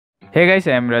Hey guys,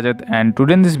 I am Rajat and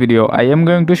today in this video I am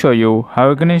going to show you how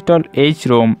you can install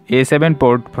HROM A7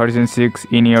 port version 6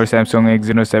 in your Samsung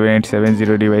Exynos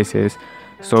 7870 devices.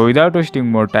 So without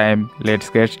wasting more time, let's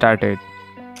get started.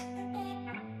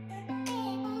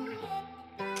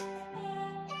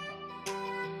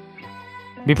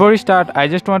 Before we start, I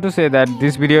just want to say that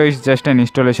this video is just an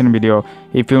installation video.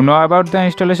 If you know about the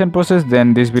installation process,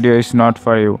 then this video is not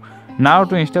for you. Now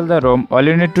to install the ROM, all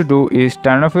you need to do is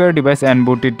turn off your device and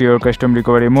boot it to your custom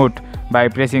recovery mode by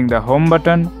pressing the home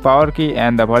button, power key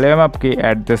and the volume up key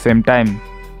at the same time.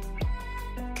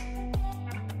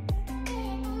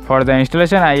 For the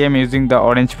installation, I am using the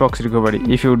Orange Fox recovery.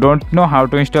 If you don't know how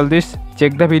to install this,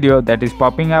 check the video that is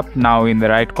popping up now in the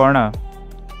right corner.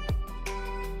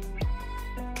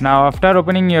 Now after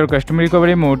opening your custom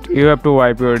recovery mode, you have to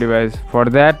wipe your device. For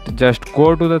that, just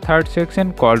go to the third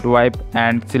section called wipe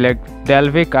and select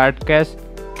Delphi card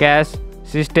cache,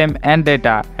 system and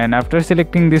data, and after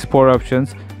selecting these four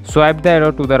options, swipe the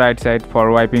arrow to the right side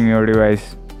for wiping your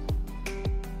device.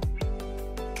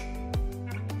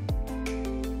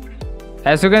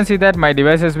 As you can see that my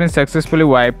device has been successfully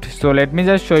wiped, so let me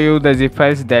just show you the zip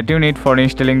files that you need for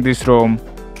installing this ROM.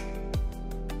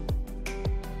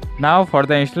 Now for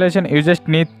the installation, you just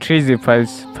need 3 zip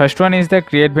files. First one is the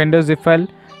create vendor zip file,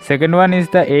 second one is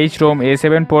the HROM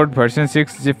A7 port version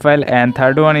 6 zip file, and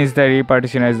third one is the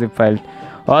repartitioner zip file.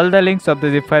 All the links of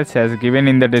the zip files has given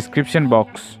in the description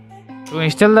box. To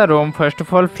install the ROM, first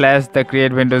of all flash the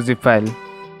create vendor zip file.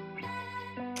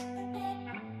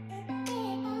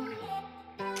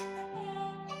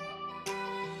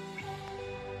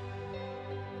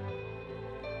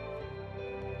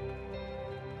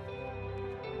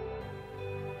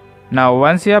 Now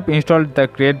once you have installed the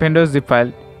create vendor zip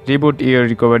file, reboot your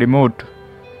recovery mode.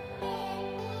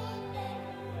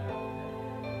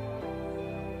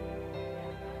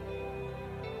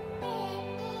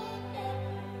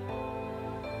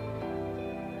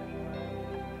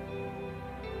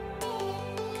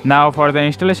 Now for the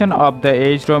installation of the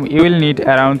HROM, you will need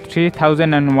around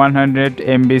 3100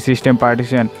 MB system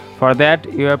partition. For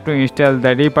that, you have to install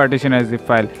the repartitioner zip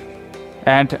file.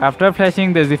 And after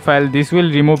flashing the zip file, this will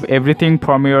remove everything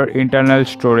from your internal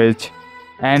storage.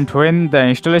 And when the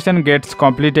installation gets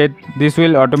completed, this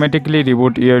will automatically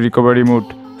reboot your recovery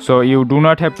mode. So you do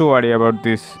not have to worry about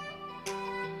this.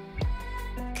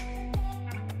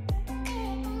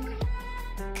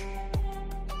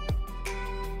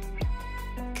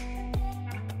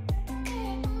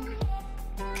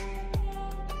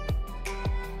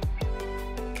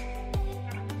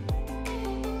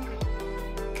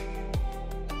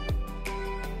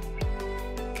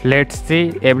 Let's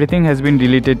see everything has been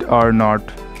deleted or not.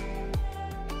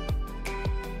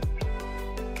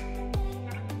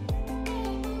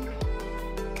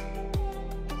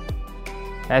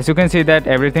 As you can see that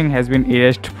everything has been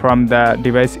erased from the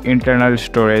device internal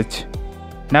storage.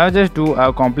 Now just do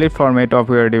a complete format of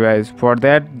your device. For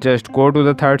that, just go to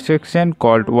the third section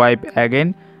called wipe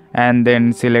again and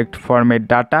then select format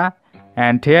data,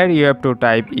 and here you have to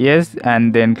type yes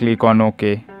and then click on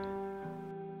OK.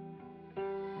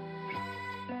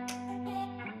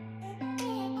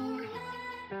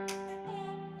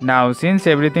 Now since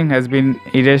everything has been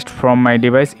erased from my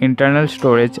device internal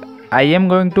storage, I am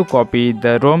going to copy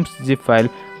the ROM's zip file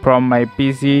from my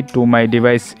PC to my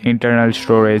device internal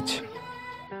storage.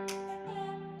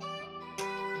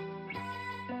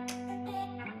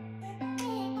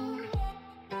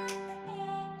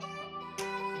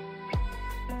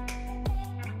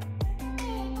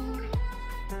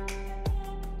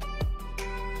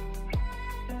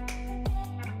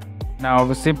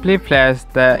 Now simply flash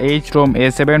the HROM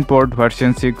A7 port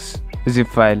version 6 zip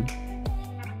file.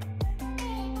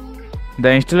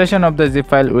 The installation of the zip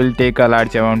file will take a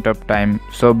large amount of time,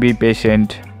 so be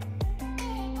patient.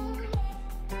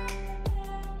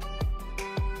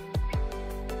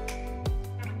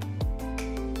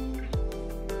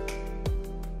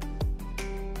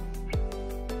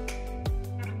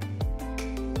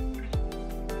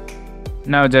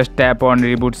 Now just tap on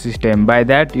reboot system. By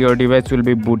that, your device will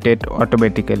be booted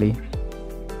automatically.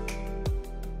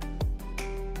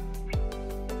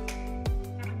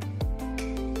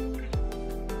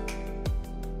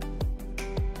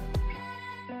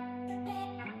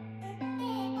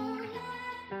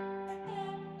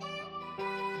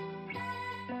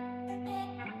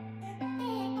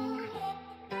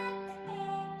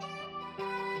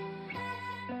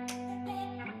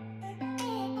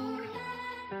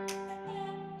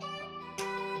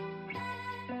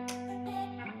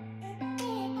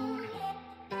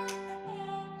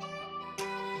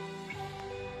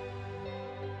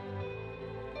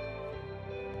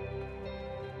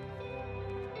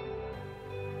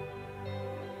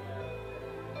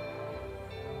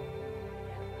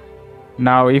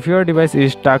 Now if your device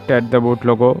is stuck at the boot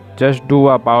logo, just do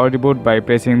a power reboot by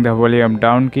pressing the volume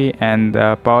down key and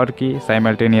the power key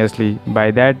simultaneously. By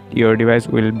that, your device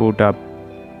will boot up.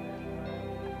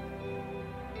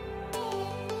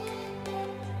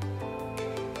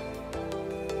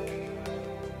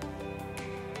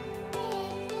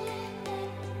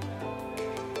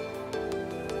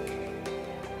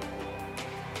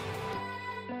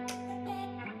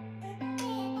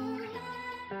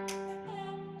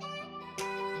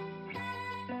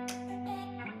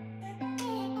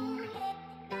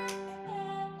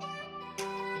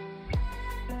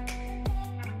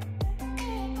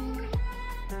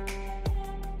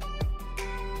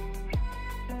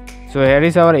 So here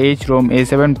is our H-ROM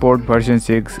A7 port version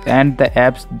 6, and the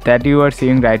apps that you are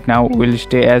seeing right now will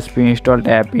stay as pre-installed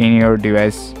app in your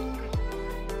device.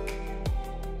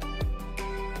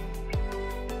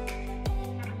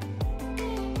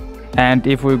 And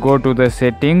if we go to the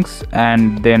settings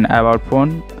and then about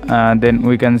phone, then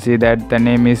we can see that the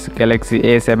name is Galaxy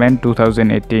A7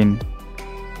 2018.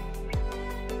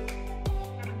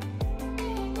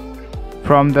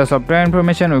 From the software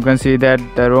information, we can see that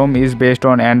the ROM is based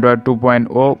on Android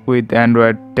 2.0 with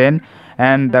Android 10,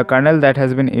 and the kernel that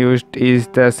has been used is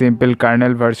the simple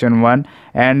kernel version 1,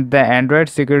 and the Android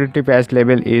security patch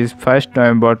level is 1st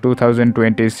November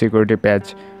 2020 security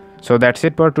patch. So that's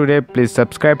it for today. Please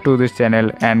subscribe to this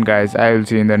channel, and guys, I will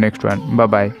see you in the next one. Bye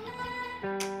bye.